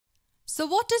So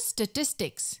what is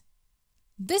statistics?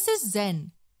 This is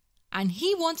Zen, and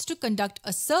he wants to conduct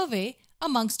a survey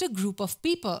amongst a group of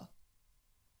people.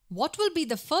 What will be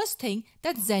the first thing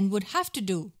that Zen would have to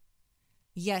do?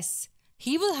 Yes,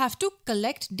 he will have to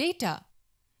collect data.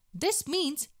 This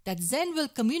means that Zen will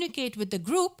communicate with the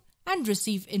group and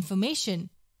receive information.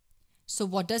 So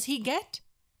what does he get?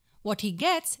 What he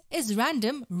gets is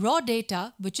random raw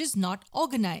data which is not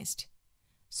organized.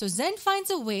 So Zen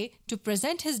finds a way to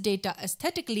present his data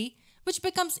aesthetically which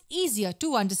becomes easier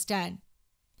to understand.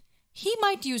 He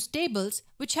might use tables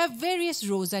which have various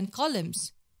rows and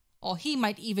columns, or he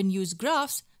might even use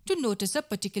graphs to notice a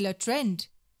particular trend.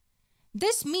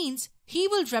 This means he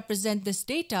will represent this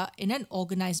data in an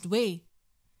organized way.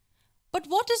 But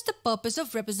what is the purpose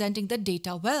of representing the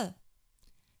data well?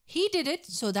 He did it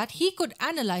so that he could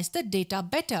analyze the data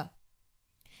better.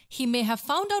 He may have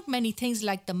found out many things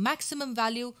like the maximum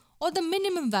value or the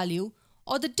minimum value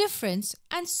or the difference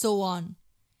and so on.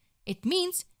 It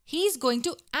means he is going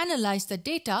to analyze the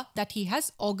data that he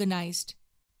has organized.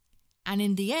 And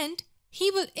in the end,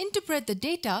 he will interpret the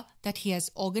data that he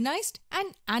has organized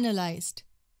and analyzed.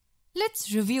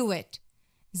 Let's review it.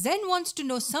 Zen wants to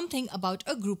know something about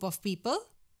a group of people.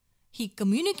 He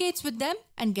communicates with them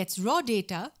and gets raw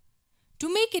data.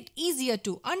 To make it easier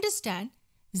to understand,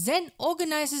 Zen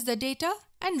organizes the data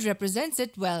and represents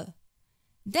it well.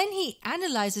 Then he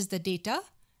analyzes the data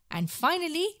and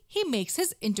finally he makes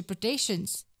his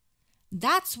interpretations.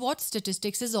 That's what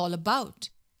statistics is all about.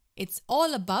 It's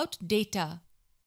all about data.